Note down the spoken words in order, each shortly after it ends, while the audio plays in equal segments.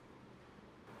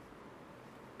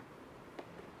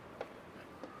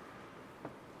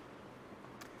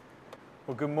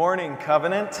Well, good morning,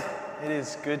 Covenant. It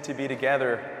is good to be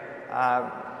together.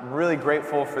 I'm really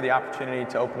grateful for the opportunity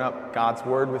to open up God's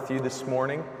Word with you this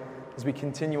morning as we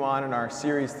continue on in our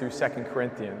series through 2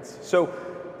 Corinthians. So,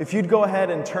 if you'd go ahead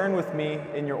and turn with me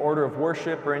in your order of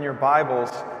worship or in your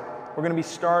Bibles, we're going to be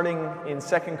starting in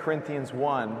 2 Corinthians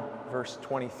 1, verse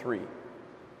 23.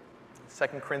 2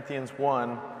 Corinthians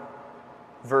 1,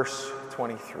 verse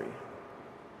 23.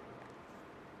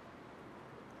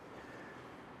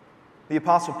 The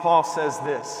Apostle Paul says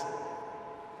this,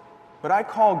 "But I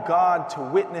call God to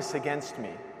witness against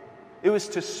me. It was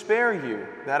to spare you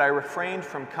that I refrained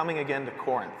from coming again to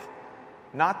Corinth.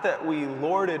 Not that we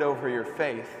lord it over your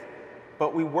faith,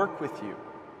 but we work with you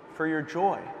for your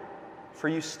joy, for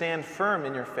you stand firm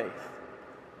in your faith.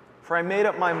 For I made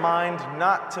up my mind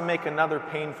not to make another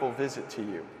painful visit to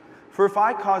you. For if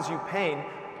I cause you pain,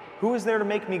 who is there to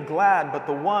make me glad but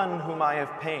the one whom I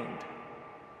have pained?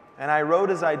 And I wrote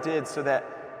as I did so that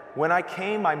when I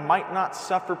came I might not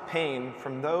suffer pain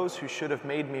from those who should have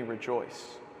made me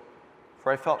rejoice.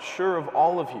 For I felt sure of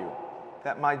all of you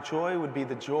that my joy would be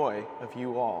the joy of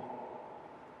you all.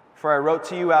 For I wrote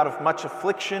to you out of much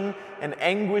affliction and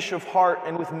anguish of heart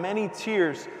and with many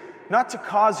tears, not to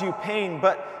cause you pain,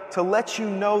 but to let you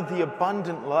know the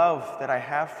abundant love that I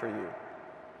have for you.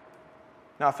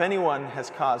 Now if anyone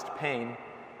has caused pain,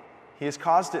 he has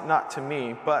caused it not to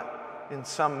me, but in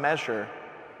some measure,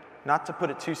 not to put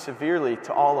it too severely,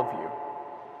 to all of you.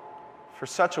 For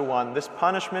such a one, this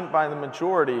punishment by the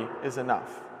majority is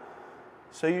enough.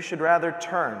 So you should rather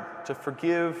turn to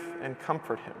forgive and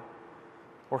comfort him,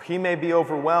 or he may be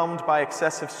overwhelmed by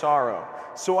excessive sorrow.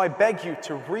 So I beg you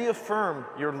to reaffirm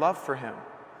your love for him.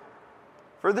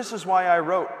 For this is why I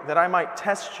wrote, that I might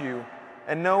test you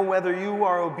and know whether you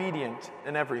are obedient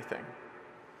in everything.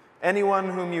 Anyone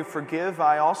whom you forgive,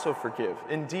 I also forgive.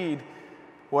 Indeed,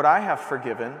 what I have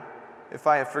forgiven, if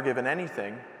I have forgiven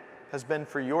anything, has been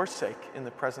for your sake in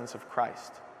the presence of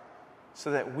Christ,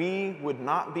 so that we would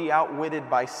not be outwitted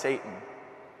by Satan,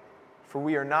 for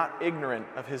we are not ignorant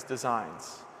of his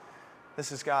designs."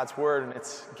 This is God's word, and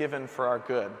it's given for our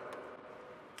good.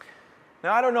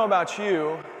 Now, I don't know about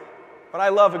you, but I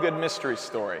love a good mystery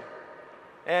story.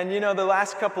 And the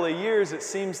last couple of years, it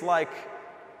seems like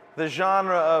the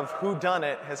genre of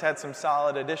whodunit has had some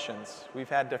solid additions. We've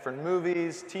had different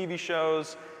movies, TV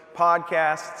shows,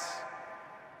 podcasts.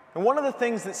 And one of the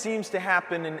things that seems to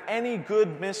happen in any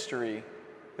good mystery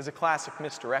is a classic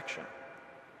misdirection.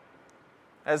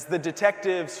 As the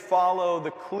detectives follow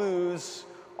the clues,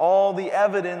 all the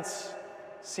evidence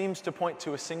seems to point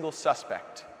to a single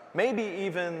suspect, maybe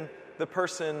even the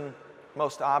person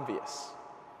most obvious.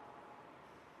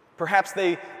 Perhaps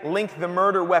they link the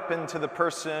murder weapon to the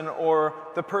person, or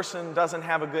the person doesn't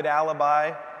have a good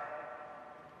alibi,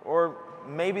 or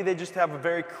maybe they just have a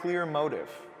very clear motive.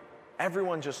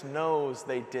 Everyone just knows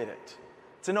they did it.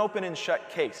 It's an open and shut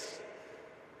case.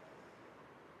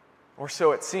 Or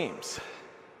so it seems.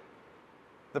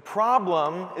 The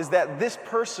problem is that this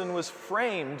person was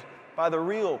framed by the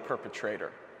real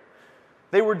perpetrator.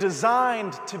 They were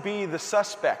designed to be the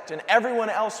suspect, and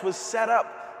everyone else was set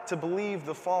up to believe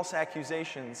the false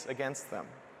accusations against them.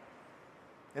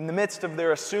 In the midst of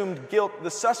their assumed guilt, the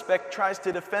suspect tries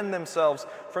to defend themselves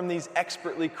from these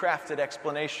expertly crafted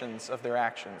explanations of their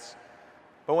actions.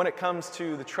 But when it comes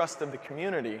to the trust of the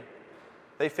community,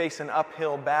 they face an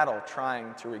uphill battle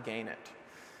trying to regain it.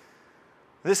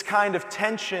 This kind of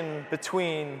tension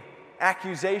between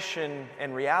accusation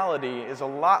and reality is a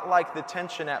lot like the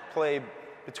tension at play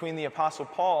between the Apostle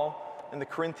Paul and the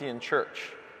Corinthian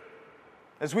church.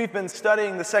 As we've been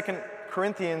studying the 2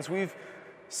 Corinthians, we've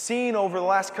seen over the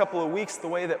last couple of weeks the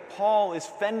way that Paul is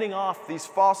fending off these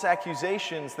false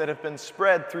accusations that have been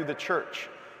spread through the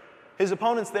church. His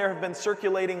opponents there have been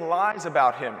circulating lies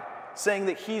about him, saying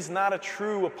that he's not a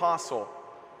true apostle,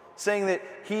 saying that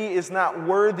he is not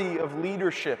worthy of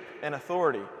leadership and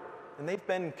authority, and they've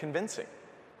been convincing.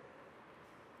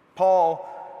 Paul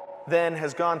then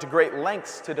has gone to great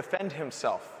lengths to defend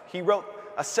himself. He wrote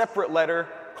a separate letter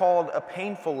called a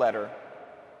painful letter.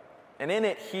 And in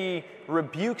it, he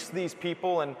rebukes these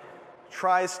people and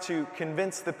tries to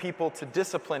convince the people to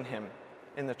discipline him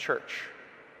in the church.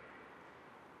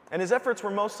 And his efforts were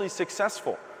mostly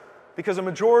successful because a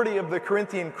majority of the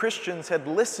Corinthian Christians had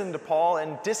listened to Paul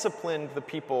and disciplined the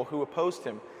people who opposed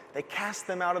him. They cast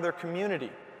them out of their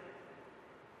community.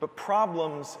 But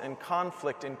problems and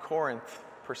conflict in Corinth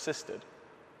persisted.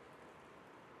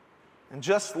 And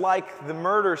just like the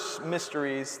murder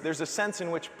mysteries, there's a sense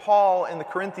in which Paul and the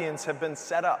Corinthians have been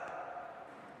set up.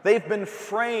 They've been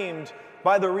framed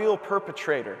by the real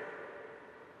perpetrator.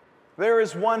 There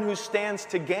is one who stands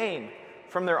to gain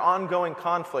from their ongoing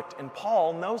conflict, and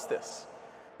Paul knows this.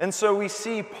 And so we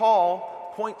see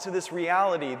Paul point to this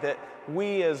reality that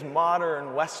we as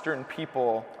modern Western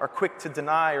people are quick to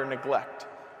deny or neglect.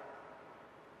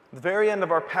 At the very end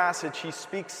of our passage, he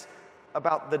speaks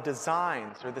about the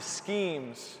designs or the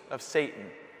schemes of Satan.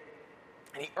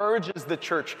 And he urges the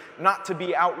church not to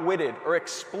be outwitted or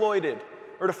exploited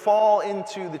or to fall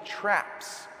into the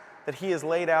traps that he has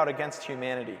laid out against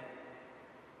humanity.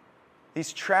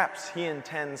 These traps he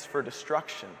intends for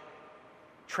destruction.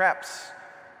 Traps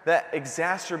that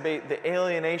exacerbate the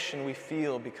alienation we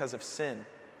feel because of sin.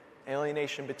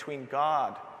 Alienation between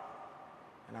God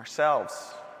and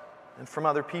ourselves and from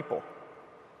other people.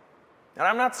 And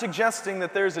I'm not suggesting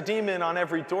that there's a demon on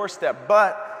every doorstep,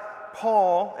 but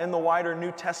Paul in the wider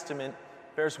New Testament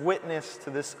bears witness to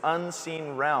this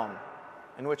unseen realm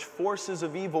in which forces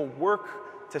of evil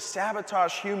work to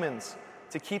sabotage humans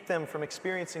to keep them from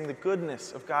experiencing the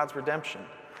goodness of God's redemption.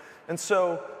 And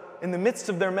so, in the midst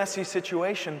of their messy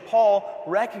situation, Paul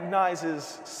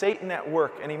recognizes Satan at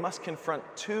work, and he must confront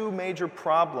two major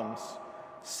problems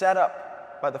set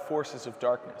up by the forces of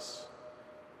darkness.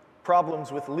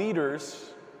 Problems with leaders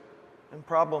and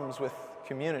problems with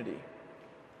community.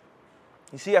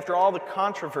 You see, after all the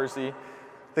controversy,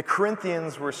 the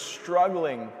Corinthians were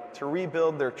struggling to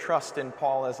rebuild their trust in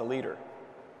Paul as a leader.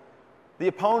 The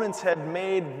opponents had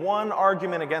made one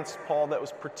argument against Paul that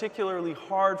was particularly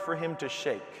hard for him to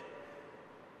shake: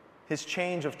 his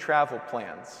change of travel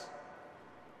plans.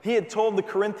 He had told the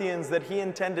Corinthians that he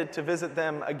intended to visit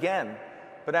them again,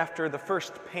 but after the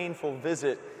first painful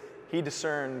visit, he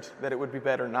discerned that it would be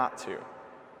better not to.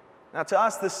 Now, to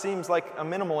us, this seems like a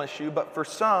minimal issue, but for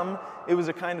some, it was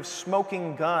a kind of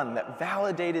smoking gun that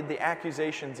validated the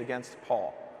accusations against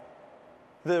Paul.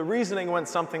 The reasoning went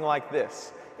something like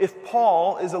this: if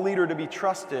Paul is a leader to be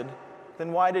trusted,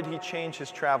 then why did he change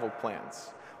his travel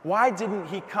plans? Why didn't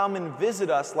he come and visit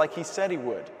us like he said he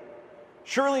would?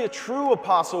 Surely a true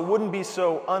apostle wouldn't be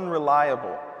so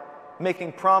unreliable,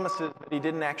 making promises that he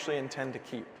didn't actually intend to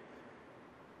keep.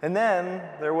 And then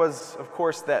there was, of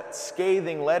course, that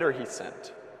scathing letter he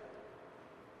sent.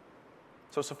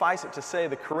 So suffice it to say,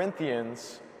 the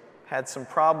Corinthians had some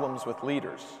problems with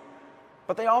leaders,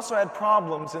 but they also had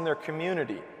problems in their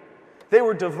community. They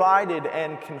were divided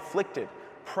and conflicted,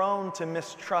 prone to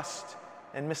mistrust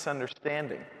and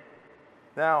misunderstanding.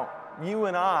 Now, you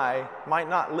and I might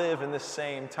not live in this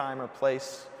same time or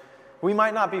place. We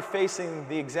might not be facing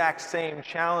the exact same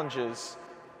challenges,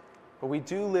 but we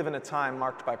do live in a time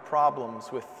marked by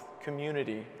problems with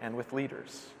community and with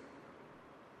leaders.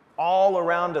 All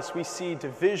around us, we see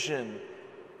division,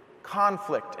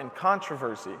 conflict, and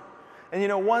controversy.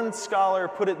 And one scholar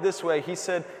put it this way. He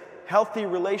said, healthy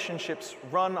relationships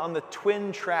run on the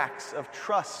twin tracks of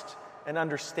trust and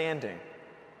understanding.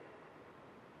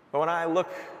 But when I look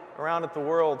around at the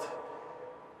world,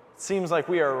 it seems like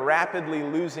we are rapidly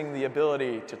losing the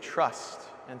ability to trust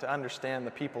and to understand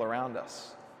the people around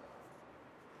us.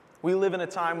 We live in a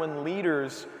time when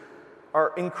leaders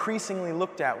are increasingly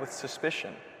looked at with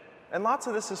suspicion. And lots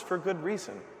of this is for good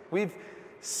reason. We've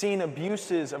seen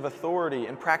abuses of authority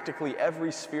in practically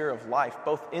every sphere of life,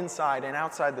 both inside and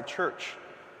outside the church.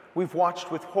 We've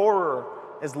watched with horror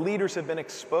as leaders have been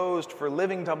exposed for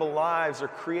living double lives or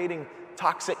creating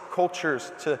toxic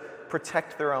cultures to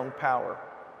protect their own power.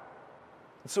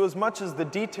 And so as much as the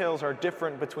details are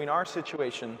different between our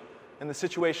situation and the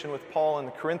situation with Paul and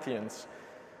the Corinthians,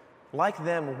 like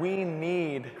them, we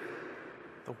need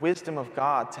the wisdom of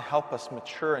God to help us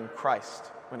mature in Christ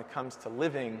when it comes to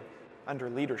living under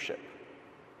leadership.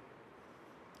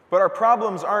 But our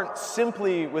problems aren't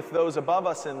simply with those above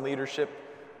us in leadership,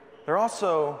 they're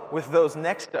also with those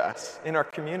next to us in our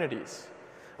communities.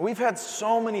 We've had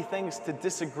so many things to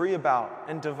disagree about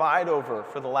and divide over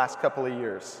for the last couple of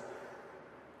years.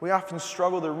 We often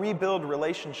struggle to rebuild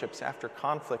relationships after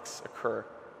conflicts occur,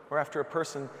 or after a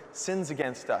person sins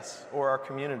against us or our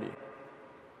community.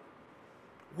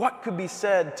 What could be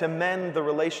said to mend the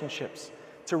relationships,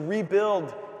 to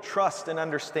rebuild trust and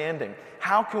understanding?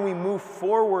 How can we move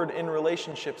forward in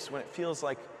relationships when it feels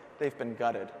like they've been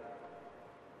gutted?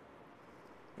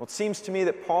 Well, it seems to me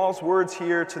that Paul's words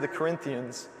here to the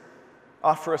Corinthians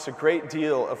offer us a great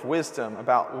deal of wisdom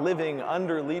about living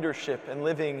under leadership and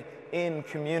living in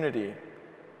community,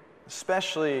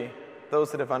 especially those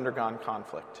that have undergone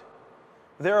conflict.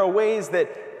 There are ways that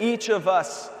each of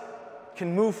us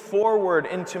can move forward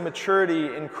into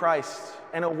maturity in Christ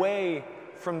and away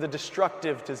from the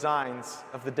destructive designs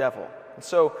of the devil. And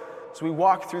so, as we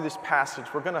walk through this passage,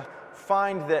 we're going to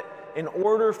find that in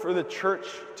order for the church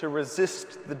to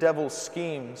resist the devil's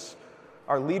schemes,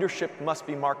 our leadership must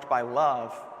be marked by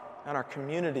love and our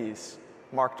communities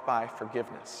marked by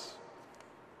forgiveness.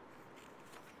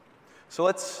 So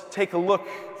let's take a look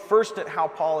first at how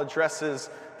Paul addresses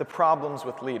the problems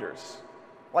with leaders.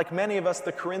 Like many of us,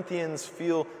 the Corinthians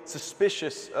feel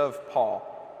suspicious of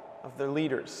Paul, of their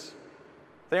leaders.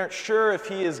 They aren't sure if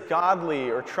he is godly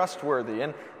or trustworthy.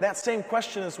 And that same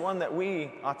question is one that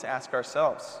we ought to ask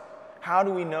ourselves. How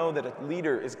do we know that a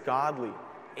leader is godly,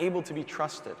 able to be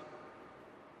trusted?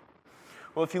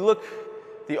 Well, if you look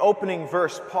at the opening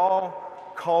verse, Paul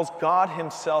calls God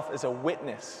himself as a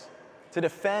witness to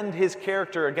defend his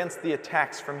character against the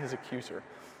attacks from his accuser.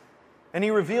 And he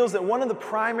reveals that one of the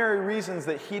primary reasons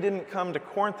that he didn't come to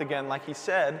Corinth again, like he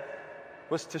said,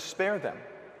 was to spare them.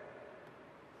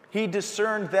 He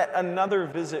discerned that another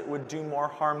visit would do more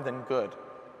harm than good.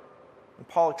 And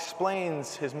Paul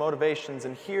explains his motivations,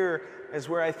 and here is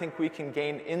where I think we can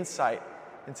gain insight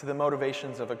into the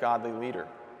motivations of a godly leader.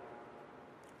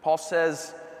 Paul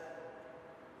says,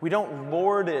 "We don't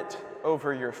lord it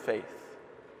over your faith,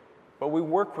 but we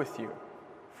work with you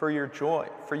for your joy,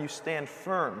 for you stand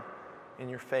firm in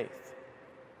your faith."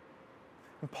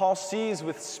 And Paul sees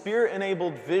with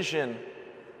Spirit-enabled vision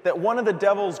that one of the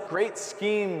devil's great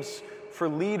schemes for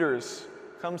leaders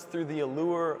comes through the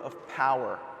allure of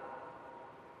power.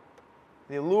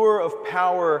 The allure of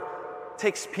power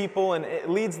takes people and it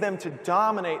leads them to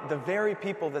dominate the very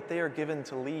people that they are given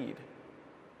to lead.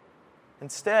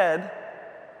 Instead,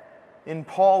 in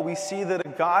Paul, we see that a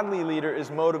godly leader is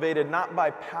motivated not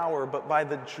by power, but by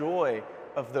the joy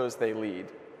of those they lead.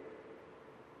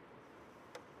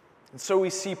 And so we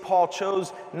see Paul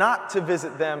chose not to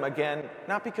visit them again,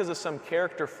 not because of some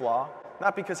character flaw,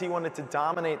 not because he wanted to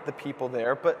dominate the people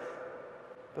there, but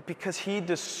because he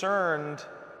discerned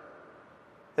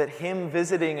that him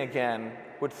visiting again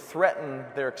would threaten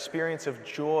their experience of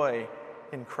joy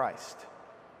in Christ.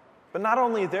 But not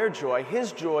only their joy,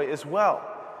 his joy as well.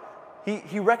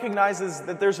 He recognizes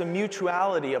that there's a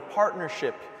mutuality, a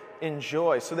partnership in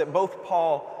joy, so that both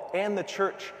Paul and the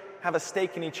church have a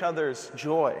stake in each other's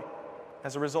joy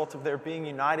as a result of their being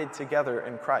united together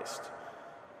in Christ.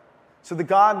 So the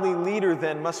godly leader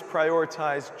then must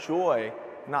prioritize joy,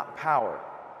 not power.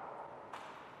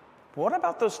 But what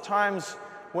about those times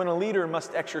when a leader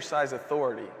must exercise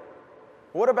authority?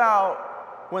 What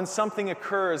about when something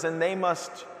occurs and they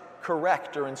must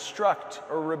correct or instruct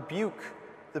or rebuke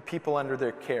the people under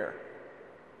their care?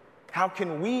 How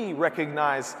can we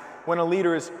recognize when a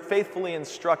leader is faithfully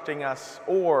instructing us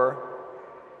or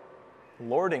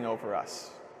lording over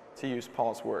us, to use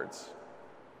Paul's words?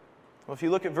 Well, if you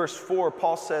look at verse 4,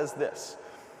 Paul says this,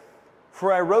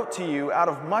 "For I wrote to you out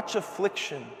of much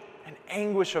affliction and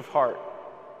anguish of heart,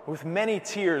 with many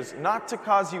tears, not to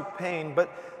cause you pain, but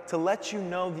to let you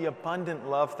know the abundant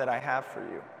love that I have for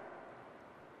you."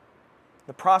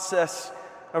 The process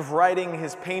of writing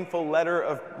his painful letter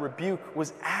of rebuke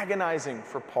was agonizing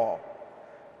for Paul.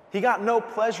 He got no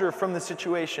pleasure from the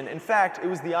situation. In fact, it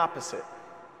was the opposite.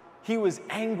 He was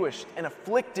anguished and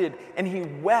afflicted, and he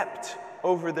wept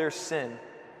over their sin.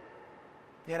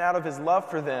 Yet out of his love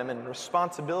for them and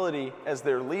responsibility as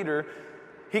their leader,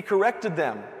 he corrected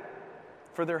them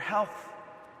for their health,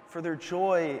 for their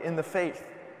joy in the faith.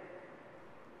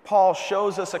 Paul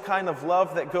shows us a kind of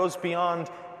love that goes beyond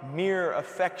mere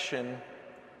affection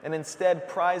and instead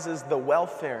prizes the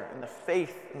welfare and the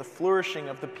faith and the flourishing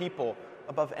of the people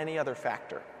above any other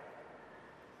factor.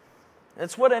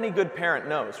 It's what any good parent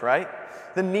knows, right?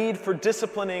 The need for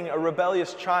disciplining a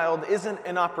rebellious child isn't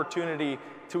an opportunity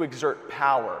to exert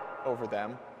power over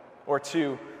them or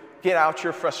to get out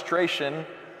your frustration.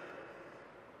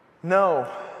 No,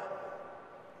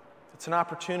 it's an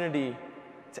opportunity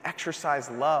to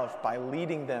exercise love by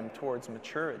leading them towards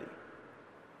maturity.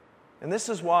 And this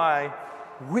is why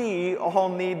we all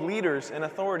need leaders and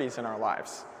authorities in our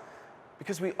lives.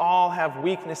 Because we all have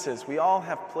weaknesses. We all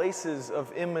have places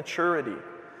of immaturity.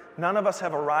 None of us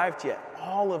have arrived yet.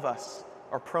 All of us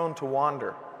are prone to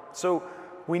wander. So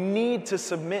we need to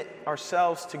submit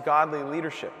ourselves to godly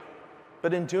leadership.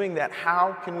 But in doing that,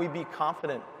 how can we be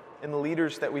confident in the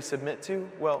leaders that we submit to?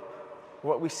 Well,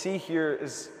 what we see here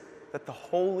is that the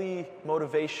holy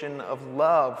motivation of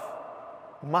love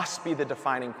must be the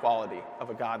defining quality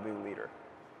of a godly leader.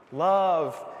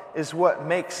 Love is what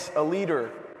makes a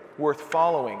leader worth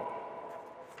following.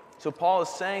 So Paul is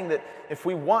saying that if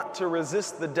we want to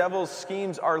resist the devil's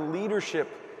schemes, our leadership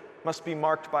must be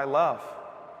marked by love.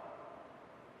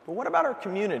 But what about our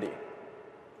community?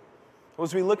 Well,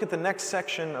 as we look at the next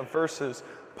section of verses,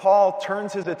 Paul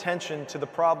turns his attention to the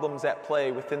problems at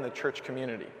play within the church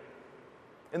community.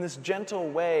 In this gentle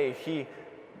way, he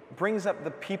brings up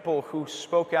the people who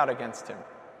spoke out against him.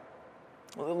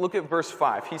 Look at verse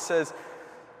 5. He says,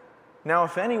 "Now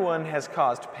if anyone has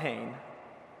caused pain,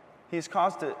 he has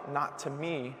caused it not to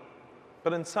me,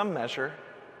 but in some measure,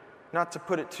 not to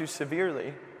put it too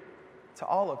severely, to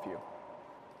all of you."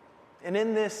 And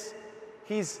in this,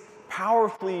 he's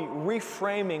powerfully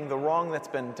reframing the wrong that's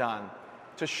been done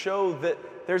to show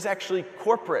that there's actually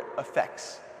corporate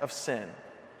effects of sin.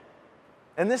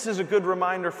 And this is a good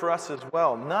reminder for us as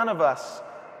well. None of us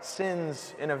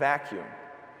sins in a vacuum.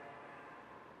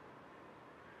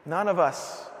 None of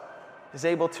us is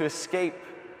able to escape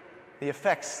the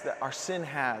effects that our sin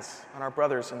has on our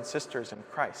brothers and sisters in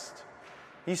Christ.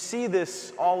 You see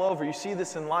this all over. You see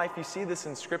this in life. You see this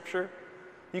in Scripture.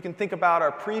 You can think about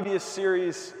our previous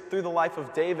series through the life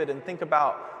of David and think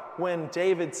about when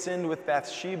David sinned with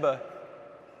Bathsheba.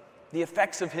 The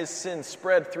effects of his sin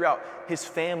spread throughout his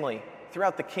family,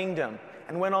 throughout the kingdom,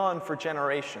 and went on for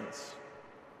generations.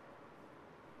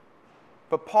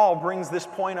 But Paul brings this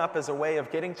point up as a way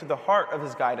of getting to the heart of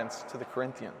his guidance to the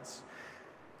Corinthians.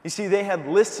 You see, they had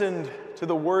listened to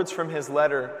the words from his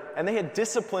letter, and they had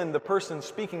disciplined the person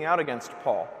speaking out against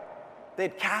Paul. They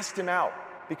had cast him out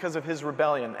because of his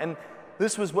rebellion, and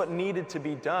this was what needed to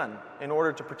be done in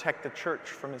order to protect the church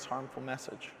from his harmful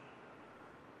message.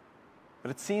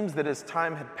 But it seems that as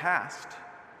time had passed,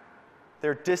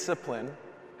 their discipline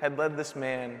had led this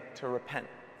man to repent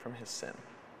from his sin.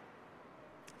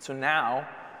 So now,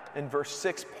 in verse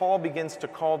 6, Paul begins to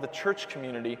call the church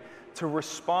community to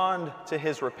respond to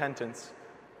his repentance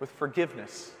with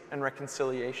forgiveness and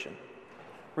reconciliation.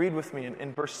 Read with me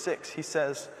in verse 6. He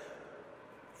says,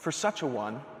 "For such a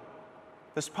one,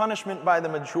 this punishment by the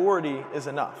majority is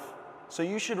enough. So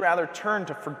you should rather turn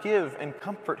to forgive and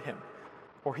comfort him,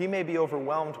 or he may be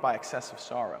overwhelmed by excessive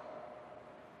sorrow.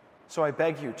 So I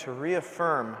beg you to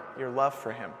reaffirm your love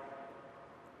for him."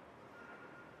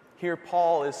 Here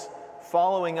Paul is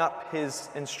following up his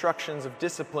instructions of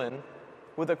discipline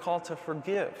with a call to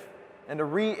forgive and to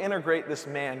reintegrate this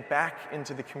man back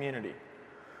into the community.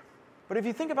 But if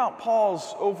you think about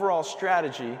Paul's overall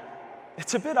strategy,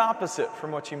 it's a bit opposite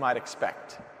from what you might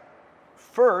expect.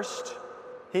 First,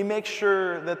 he makes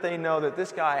sure that they know that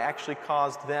this guy actually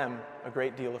caused them a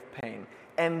great deal of pain.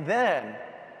 And then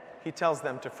he tells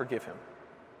them to forgive him,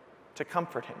 to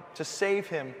comfort him, to save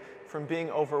him from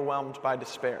being overwhelmed by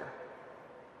despair.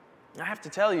 I have to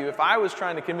tell you, if I was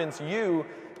trying to convince you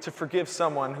to forgive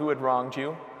someone who had wronged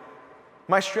you,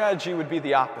 my strategy would be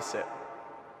the opposite.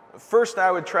 First, I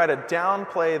would try to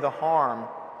downplay the harm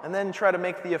and then try to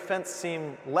make the offense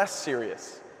seem less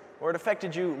serious, or it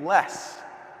affected you less,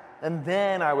 and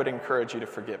then I would encourage you to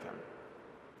forgive him.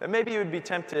 And maybe you would be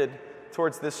tempted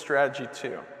towards this strategy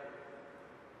too.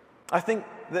 I think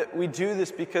that we do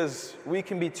this because we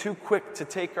can be too quick to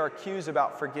take our cues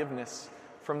about forgiveness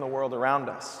from the world around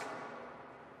us.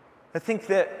 I think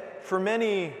that for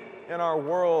many in our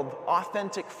world,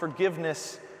 authentic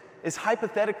forgiveness is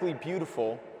hypothetically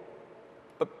beautiful,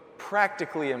 but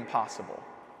practically impossible.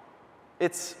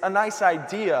 It's a nice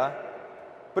idea,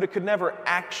 but it could never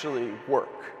actually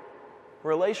work.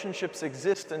 Relationships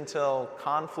exist until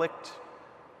conflict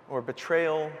or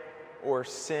betrayal or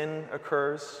sin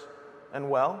occurs, and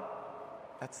well,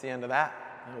 that's the end of that.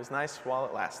 It was nice while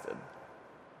it lasted.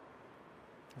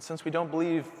 And since we don't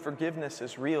believe forgiveness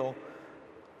is real,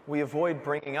 we avoid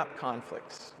bringing up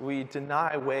conflicts. We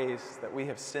deny ways that we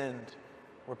have sinned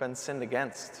or been sinned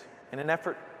against in an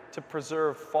effort to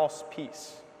preserve false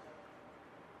peace.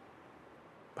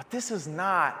 But this is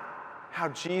not how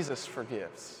Jesus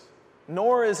forgives,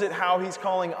 nor is it how he's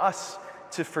calling us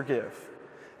to forgive.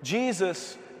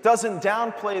 Jesus doesn't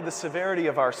downplay the severity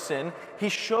of our sin. He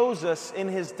shows us in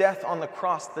his death on the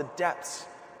cross the depths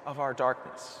of our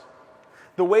darkness.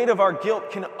 The weight of our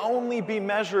guilt can only be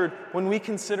measured when we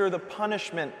consider the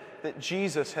punishment that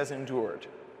Jesus has endured.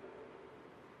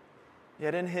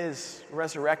 Yet in his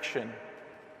resurrection,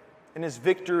 in his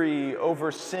victory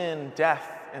over sin, death,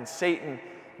 and Satan,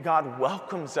 God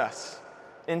welcomes us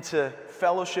into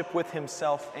fellowship with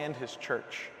himself and his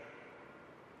church.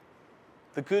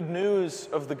 The good news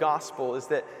of the gospel is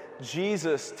that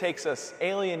Jesus takes us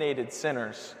alienated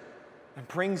sinners and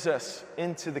brings us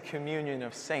into the communion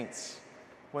of saints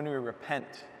when we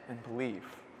repent and believe.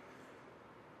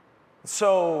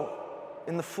 So,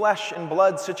 in the flesh and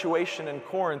blood situation in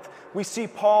Corinth, we see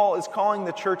Paul is calling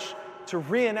the church to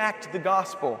reenact the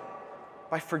gospel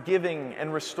by forgiving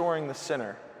and restoring the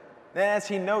sinner. And as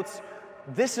he notes,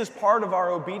 this is part of our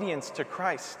obedience to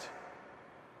Christ.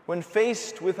 When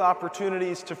faced with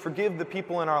opportunities to forgive the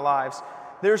people in our lives,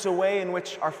 there's a way in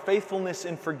which our faithfulness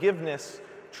in forgiveness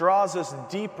draws us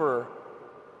deeper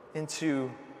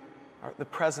into the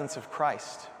presence of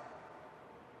Christ.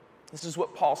 This is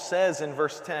what Paul says in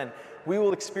verse 10. We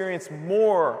will experience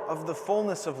more of the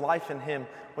fullness of life in him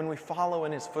when we follow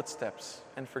in his footsteps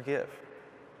and forgive.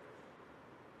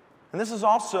 And this is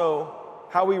also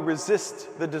how we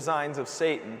resist the designs of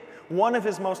Satan. One of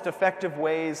his most effective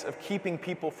ways of keeping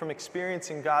people from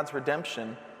experiencing God's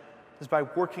redemption is by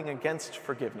working against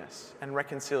forgiveness and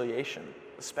reconciliation,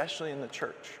 especially in the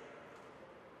church.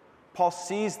 Paul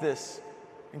sees this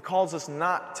and calls us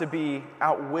not to be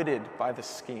outwitted by this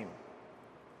scheme.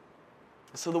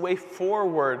 So the way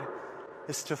forward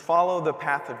is to follow the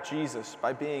path of Jesus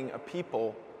by being a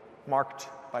people marked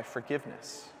by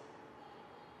forgiveness.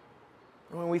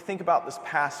 When we think about this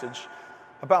passage,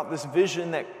 about this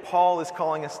vision that Paul is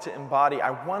calling us to embody,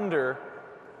 I wonder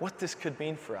what this could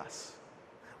mean for us.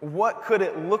 What could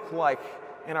it look like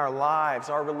in our lives,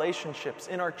 our relationships,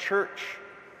 in our church,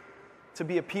 to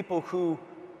be a people who,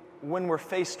 when we're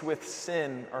faced with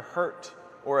sin or hurt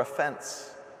or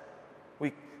offense,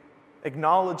 we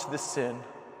acknowledge the sin,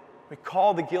 we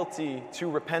call the guilty to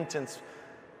repentance,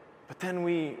 but then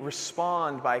we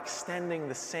respond by extending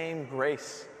the same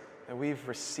grace that we've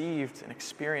received and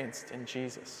experienced in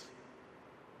Jesus.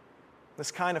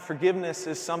 This kind of forgiveness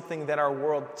is something that our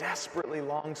world desperately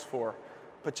longs for,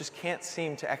 but just can't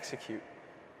seem to execute,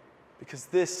 because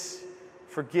this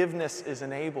forgiveness is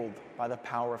enabled by the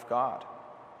power of God.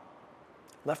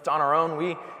 Left on our own,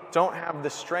 we don't have the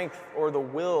strength or the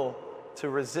will to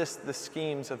resist the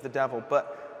schemes of the devil,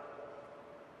 but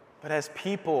as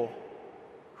people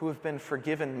who have been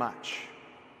forgiven much,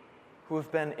 who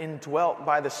have been indwelt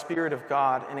by the Spirit of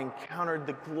God and encountered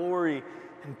the glory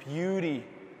and beauty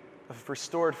of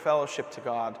restored fellowship to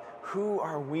God, who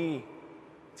are we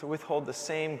to withhold the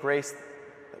same grace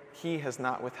that he has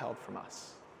not withheld from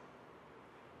us?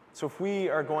 So if we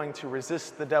are going to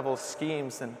resist the devil's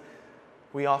schemes, then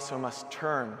we also must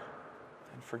turn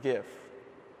and forgive.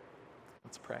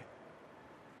 Let's pray.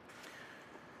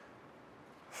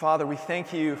 Father, we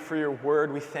thank you for your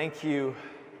word. We thank you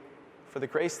for the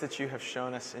grace that you have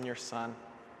shown us in your Son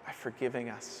by forgiving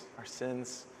us our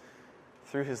sins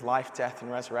through his life, death, and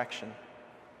resurrection.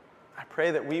 I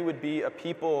pray that we would be a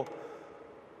people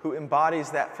who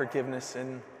embodies that forgiveness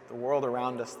in the world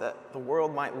around us, that the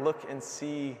world might look and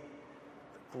see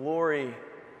the glory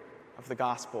of the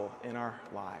gospel in our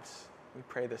lives. We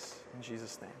pray this in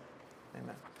Jesus' name.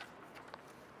 Amen.